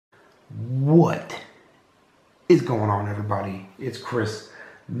What is going on, everybody? It's Chris,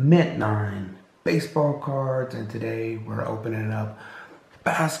 Mint 9 baseball cards, and today we're opening up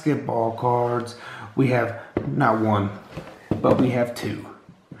basketball cards. We have not one, but we have two.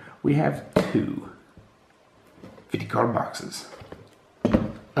 We have two 50 card boxes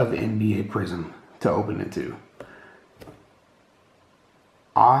of the NBA Prizm to open into.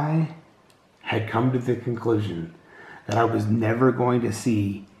 I had come to the conclusion that I was never going to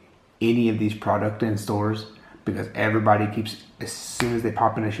see any of these products in stores because everybody keeps, as soon as they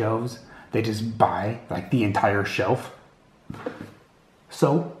pop into shelves, they just buy like the entire shelf.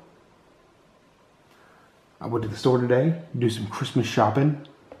 So I went to the store today, do some Christmas shopping.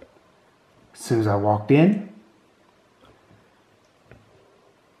 As soon as I walked in,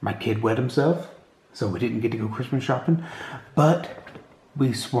 my kid wet himself, so we didn't get to go Christmas shopping, but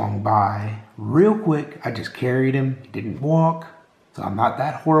we swung by real quick. I just carried him. He didn't walk, so I'm not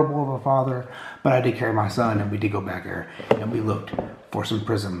that horrible of a father, but I did carry my son, and we did go back there, and we looked for some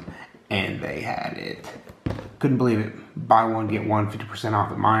Prizm, and they had it. Couldn't believe it. Buy one, get one, 50%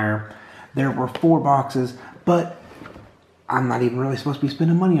 off at Meyer. There were 4 boxes, but I'm not even really supposed to be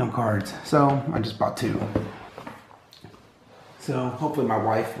spending money on cards, so I just bought 2. So hopefully my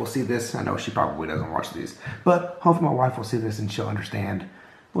wife will see this. I know she probably doesn't watch these, but hopefully my wife will see this and she'll understand.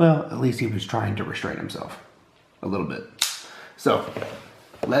 Well, at least he was trying to restrain himself a little bit. So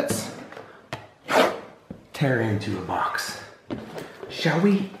let's tear into a box, shall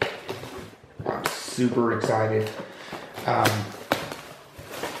we? I'm super excited.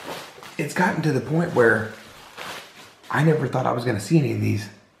 It's gotten to the point where I never thought I was going to see any of these.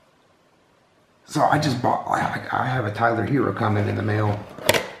 So I just bought, I have a Tyler Hero coming in the mail.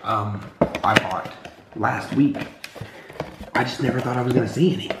 I bought last week. I just never thought I was going to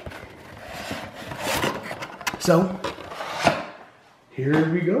see any. So, here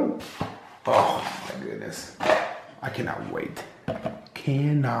we go. Oh my goodness. I cannot wait.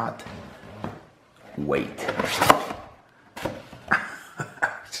 Cannot wait.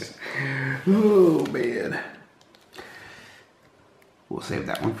 Oh man. We'll save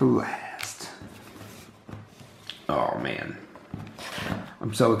that one for last. Oh man,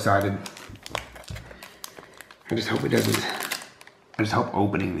 I'm so excited. I just hope it doesn't, I just hope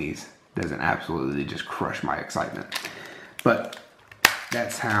opening these doesn't absolutely just crush my excitement. But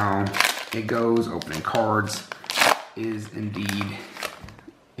that's how it goes. Opening cards is indeed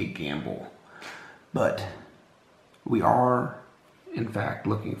a gamble. But we are, in fact,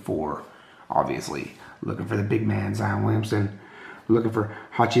 looking for, obviously, looking for the big man, Zion Williamson. We're looking for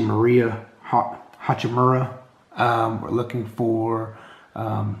Hachimura. We're looking for,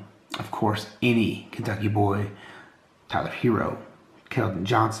 of course, any Kentucky boy, Tyler Hero, Keldon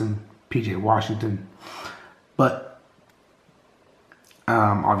Johnson, PJ Washington. But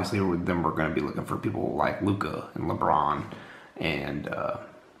obviously, then we're going to be looking for people like Luka and LeBron and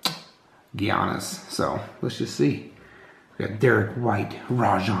Giannis. So let's just see. We got Derek White,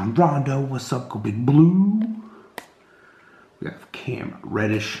 Rajon Rondo. What's up, go Big Blue? We got Cam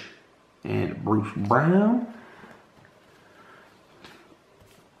Reddish and Bruce Brown.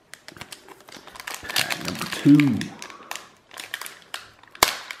 Pack number 2.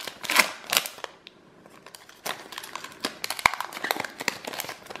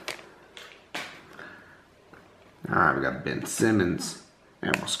 Alright, we got Ben Simmons,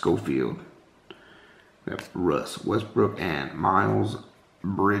 Admiral Schofield. We have Russ Westbrook and Miles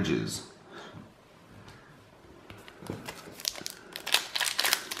Bridges.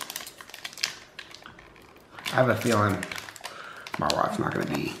 I have a feeling my wife's not going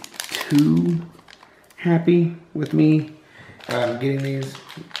to be too happy with me getting these,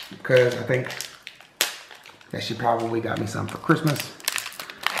 because I think that she probably got me some for Christmas.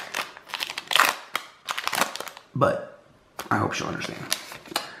 But I hope she'll understand.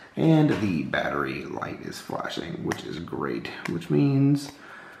 And the battery light is flashing, which is great, which means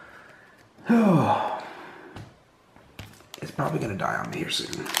it's probably going to die on me here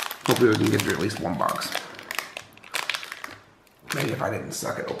soon. Hopefully we can get through at least 1 box. Maybe if I didn't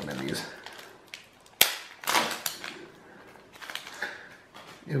suck at opening these.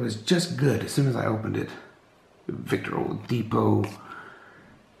 It was just good as soon as I opened it. Victor Oladipo.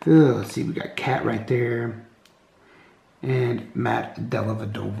 Let's see, we got Cat right there. And Matt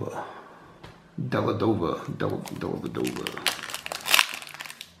Dellavedova. Dellavedova.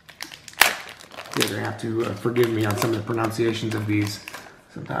 You're going to have to forgive me on some of the pronunciations of these.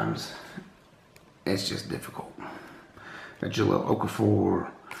 Sometimes it's just difficult. Got Jahlil Okafor,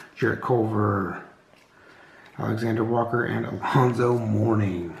 Jarrett Culver, Alexander Walker, and Alonzo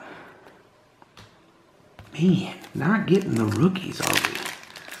Mourning. Man, not getting the rookies, are we?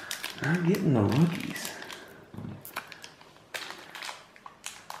 Not getting the rookies.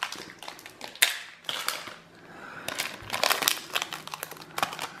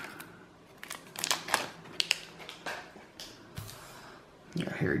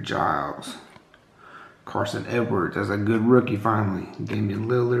 Got Harry Giles. Carson Edwards as a good rookie finally. Damian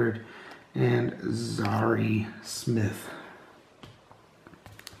Lillard and Zari Smith.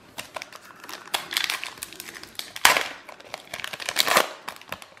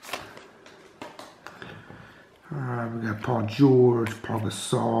 Alright, we got Paul George, Paul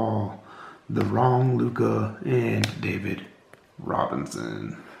Gasol, the wrong Luka, and David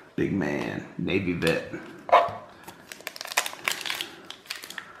Robinson. Big man, Navy vet.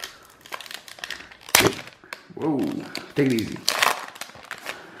 Whoa, take it easy.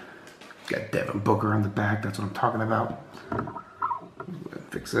 Got Devin Booker on the back, that's what I'm talking about.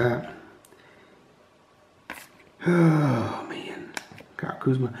 Fix that. Oh man. Kyle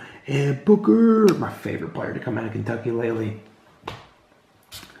Kuzma and Booker, my favorite player to come out of Kentucky lately.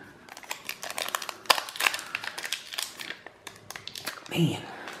 Man.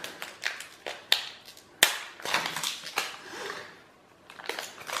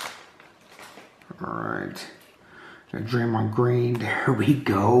 Alright. Got Draymond Green. There we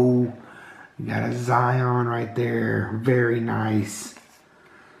go. We got a Zion right there. Very nice.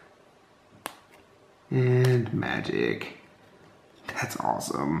 And Magic. That's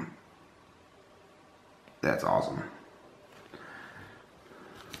awesome. That's awesome.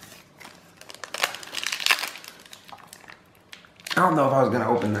 I don't know if I was going to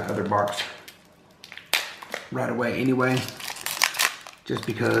open the other box right away anyway. Just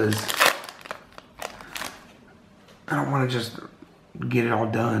because I don't want to just get it all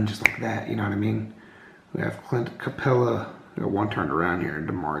done just like that, you know what I mean? We have Clint Capella, we got one turned around here,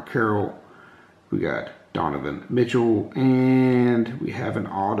 DeMar Carroll, we got Donovan Mitchell, and we have an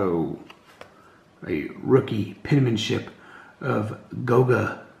auto, a rookie penmanship of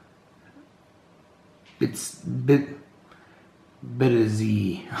Goga. It's bit of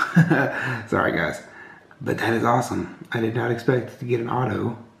Z. Sorry guys, but that is awesome. I did not expect to get an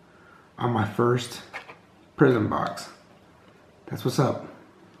auto on my first Prizm box. That's what's up.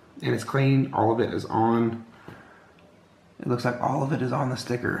 And it's clean. All of it is on. It looks like all of it is on the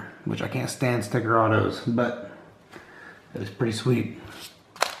sticker, which I can't stand sticker autos, but it is pretty sweet.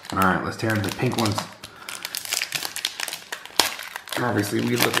 All right, let's tear into the pink ones. Obviously,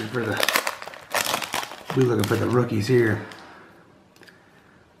 we're looking for the rookies here.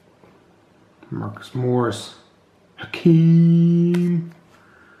 Marcus Morris, Hakeem,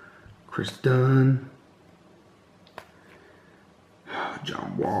 Chris Dunn,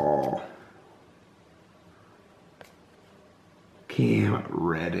 John Wall, Cam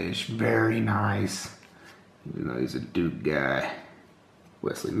Reddish, very nice, even though he's a Duke guy.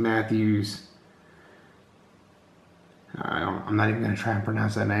 Wesley Matthews. I'm not even going to try and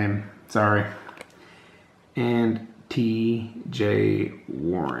pronounce that name. Sorry. And T.J.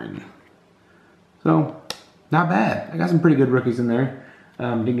 Warren. So, not bad. I got some pretty good rookies in there.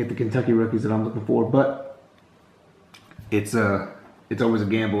 Didn't get the Kentucky rookies that I'm looking for, but it's always a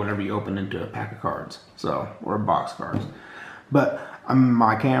gamble whenever you open into a pack of cards, or a box cards. But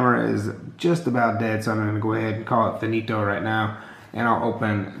my camera is just about dead, so I'm going to go ahead and call it finito right now, and I'll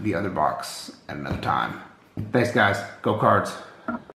open the other box at another time. Thanks guys. Go Cards.